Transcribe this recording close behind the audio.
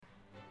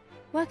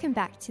Welcome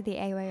back to the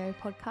AYO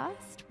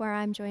podcast, where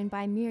I'm joined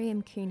by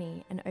Miriam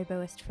Cooney, an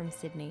oboist from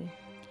Sydney.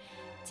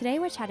 Today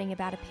we're chatting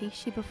about a piece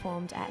she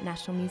performed at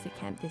National Music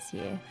Camp this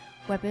year,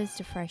 Weber's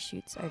De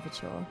Freischütz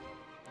Overture.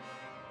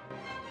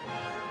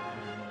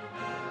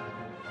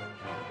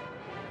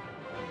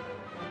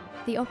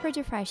 The opera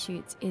De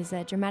Freischütz is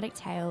a dramatic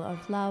tale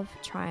of love,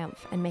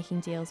 triumph, and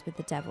making deals with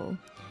the devil,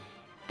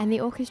 and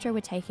the orchestra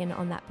were taken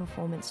on that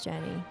performance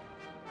journey.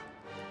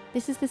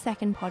 This is the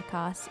second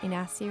podcast in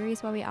our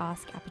series where we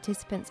ask our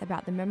participants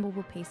about the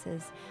memorable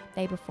pieces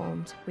they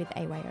performed with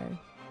AYO.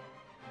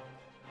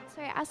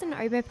 So as an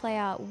oboe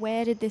player,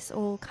 where did this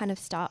all kind of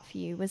start for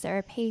you? Was there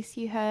a piece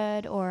you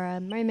heard or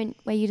a moment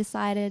where you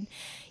decided,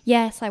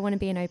 yes, I want to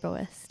be an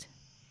oboist?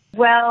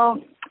 Well,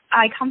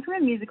 I come from a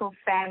musical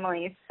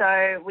family,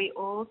 so we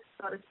all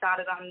sort of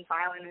started on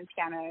violin and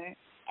piano.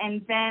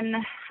 And then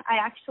I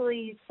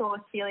actually saw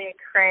Celia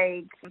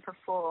Craig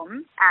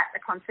perform at a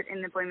concert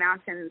in the Blue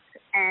Mountains,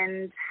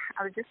 and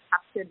I was just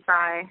captured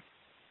by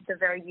the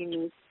very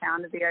unique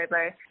sound of the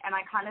oboe. And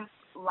I kind of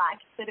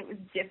liked that it was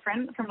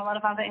different from a lot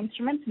of other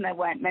instruments, and there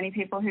weren't many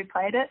people who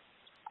played it.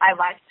 I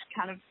liked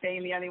kind of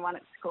being the only one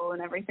at school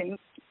and everything.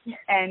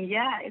 And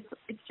yeah,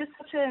 it's just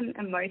such an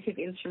emotive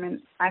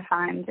instrument, I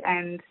find,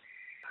 and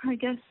I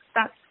guess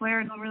that's where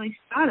it all really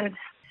started.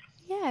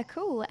 Yeah,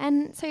 cool.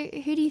 And so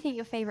who do you think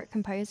your favourite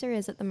composer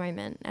is at the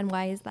moment, and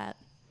why is that?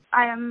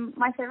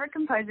 My favourite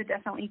composer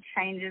definitely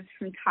changes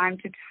from time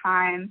to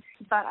time,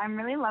 but I'm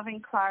really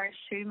loving Clara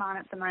Schumann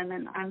at the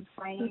moment. I'm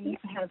playing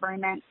her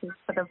romances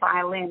for the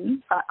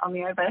violin, but on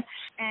the oboe.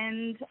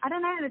 And I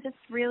don't know, they're just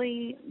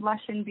really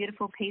lush and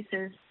beautiful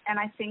pieces. And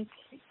I think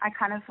I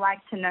kind of like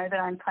to know that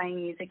I'm playing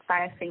music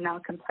by a female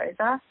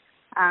composer,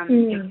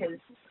 because,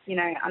 you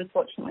know,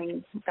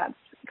 unfortunately that's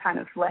kind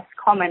of less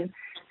common.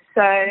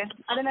 So,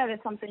 I don't know,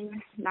 there's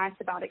something nice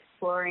about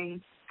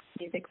exploring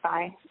music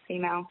by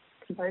female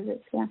composers,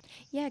 yeah.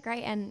 Yeah,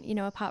 great. And, you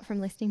know, apart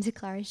from listening to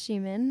Clara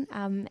Schumann,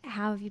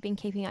 how have you been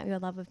keeping up your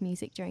love of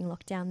music during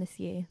lockdown this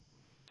year?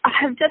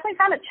 I've definitely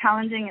found it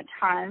challenging at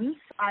times.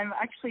 I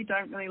actually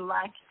don't really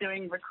like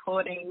doing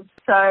recordings,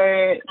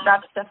 so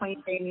that's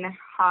definitely been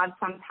hard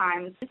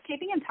sometimes. Just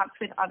keeping in touch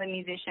with other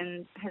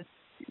musicians has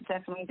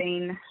definitely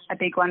been a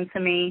big one for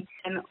me,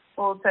 and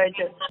also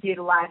just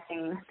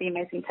utilising the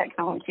amazing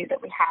technology that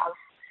we have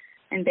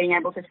and being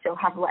able to still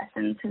have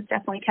lessons has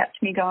definitely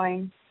kept me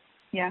going.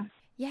 Yeah,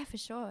 for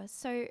sure.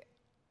 So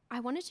I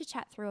wanted to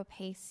chat through a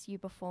piece you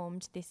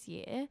performed this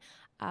year,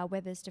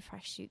 Weber's De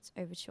Freischütz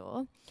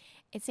Overture.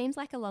 It seems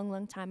like a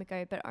long time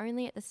ago, but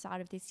only at the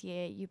start of this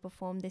year you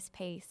performed this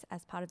piece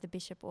as part of the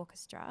Bishop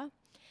Orchestra.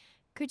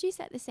 Could you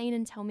set the scene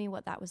and tell me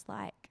what that was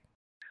like?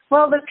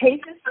 Well, the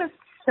piece is just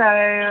so,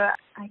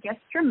 I guess,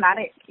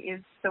 dramatic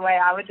is the way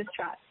I would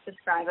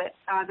describe it.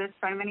 There's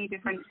so many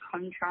different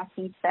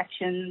contrasting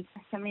sections,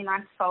 so many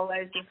nice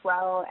solos as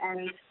well,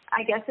 and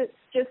I guess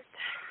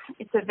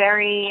it's a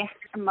very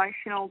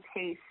emotional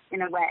piece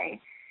in a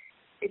way.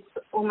 It's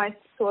almost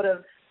sort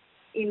of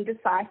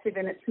indecisive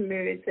in its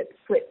moods. It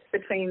flips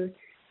between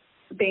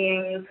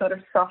being sort of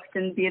soft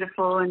and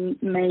beautiful and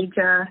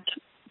major,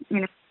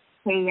 you know,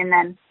 key, and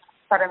then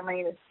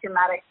suddenly this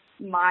dramatic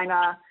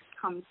minor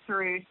comes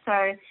through.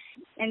 So,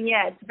 and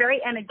yeah, it's very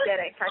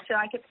energetic. I feel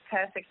like it's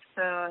perfect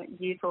for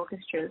youth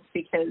orchestras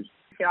because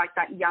I feel like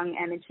that young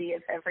energy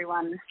of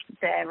everyone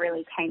there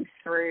really came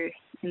through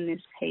in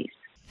this piece.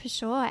 For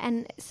sure.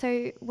 And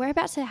so we're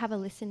about to have a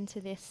listen to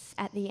this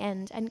at the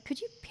end. And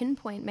could you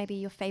pinpoint maybe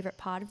your favourite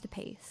part of the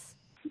piece?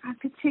 I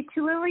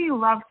particularly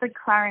love the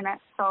clarinet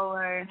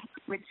solo,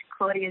 which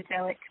Claudia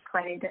Delic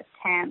played at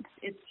camp.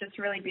 It's just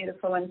really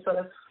beautiful and sort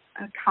of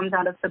comes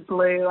out of the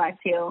blue, I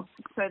feel.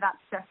 So that's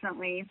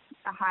definitely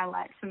a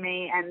highlight for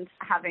me, and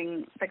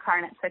having the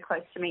clarinet so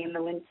close to me in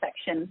the wind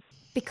section.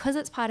 Because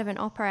it's part of an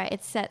opera,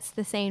 it sets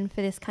the scene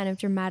for this kind of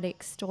dramatic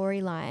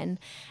storyline.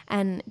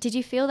 And did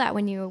you feel that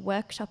when you were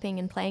workshopping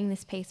and playing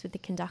this piece with the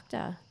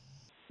conductor?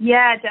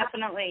 Yeah,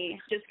 definitely.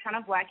 Just kind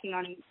of working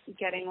on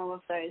getting all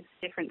of those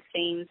different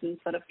themes and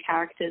sort of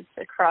characters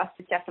across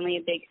is definitely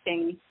a big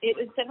thing. It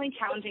was definitely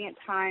challenging at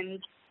times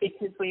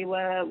because we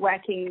were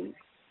working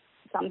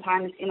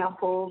sometimes in a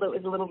hall that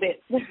was a little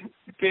bit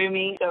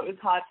boomy, so it was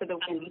hard for the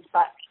wind,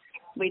 but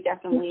we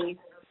definitely,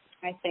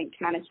 I think,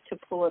 managed to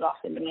pull it off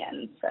in the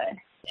end. So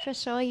for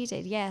sure you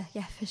did, yeah,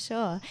 for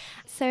sure.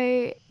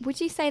 So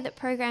would you say that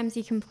programs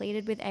you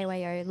completed with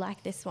AYO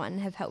like this one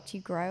have helped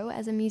you grow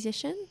as a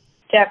musician?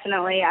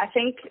 Definitely. I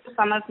think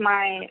some of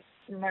my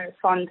most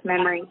fond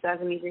memories as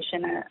a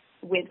musician are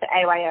with the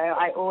AYO.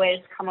 I always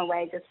come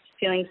away just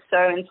feeling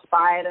so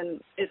inspired,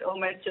 and it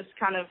almost just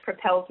kind of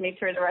propels me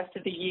through the rest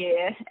of the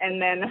year, and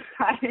then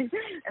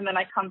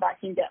I come back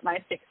and get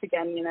my fix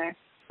again, you know.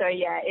 So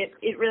yeah,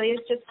 it really is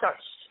just such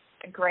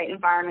a great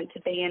environment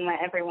to be in,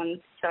 where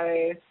everyone's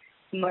so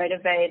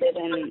motivated,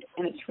 and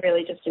it's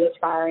really just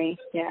inspiring,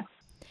 yeah.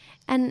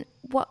 And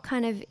what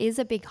kind of is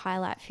a big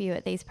highlight for you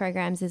at these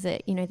programs? Is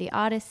it, you know, the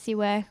artists you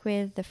work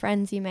with, the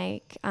friends you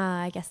make,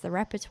 I guess the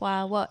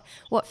repertoire? What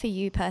for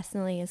you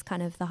personally is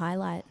kind of the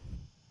highlight?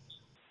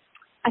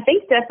 I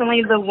think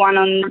definitely the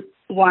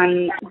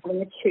one,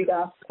 having a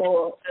tutor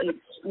for each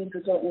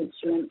individual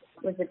instrument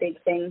was a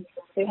big thing.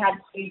 We had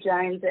Hugh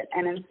Jones at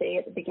NMC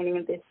at the beginning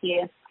of this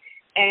year,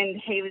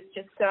 and he was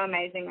just so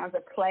amazing as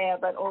a player,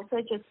 but also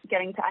just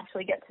getting to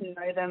actually get to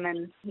know them,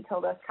 and he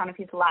told us kind of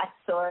his life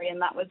story,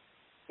 and that was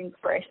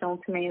inspirational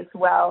to me as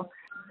well.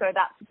 So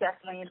that's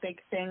definitely a big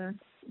thing.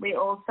 We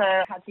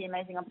also had the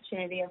amazing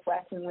opportunity of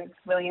working with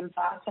William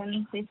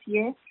Barton this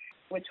year,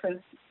 which was,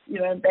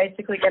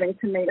 basically getting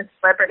to meet a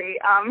celebrity.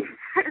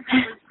 It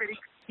was pretty,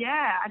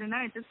 I don't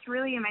know, just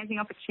really amazing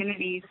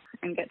opportunities,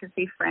 and get to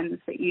see friends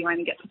that you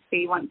only get to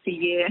see once a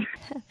year.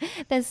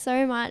 There's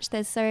so much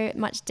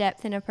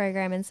depth in a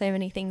program and so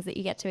many things that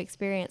you get to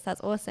experience.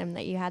 That's awesome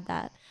that you had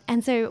that.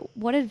 And so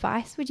what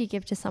advice would you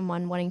give to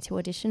someone wanting to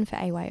audition for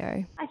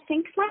AYO? I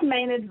think my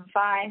main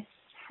advice,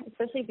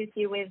 especially this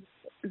year with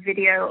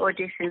video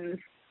auditions,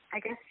 I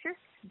guess just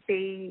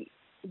be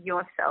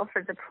yourself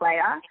as a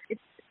player.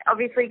 It's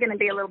obviously going to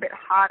be a little bit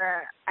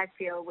harder, I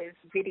feel, with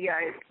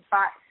videos,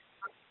 but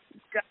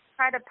don't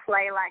try to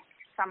play like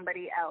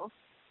somebody else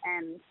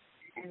and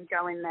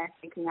go in there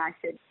thinking I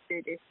should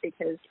do this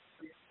because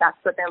that's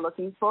what they're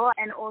looking for.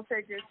 And also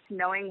just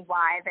knowing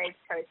why they've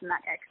chosen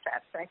that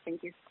excerpt, I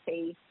think, is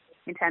key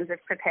in terms of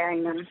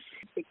preparing them,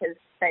 because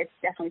they've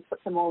definitely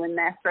put them all in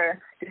there for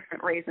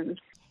different reasons.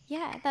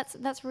 Yeah,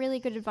 that's really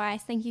good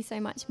advice. Thank you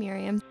so much,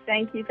 Miriam.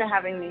 Thank you for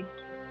having me.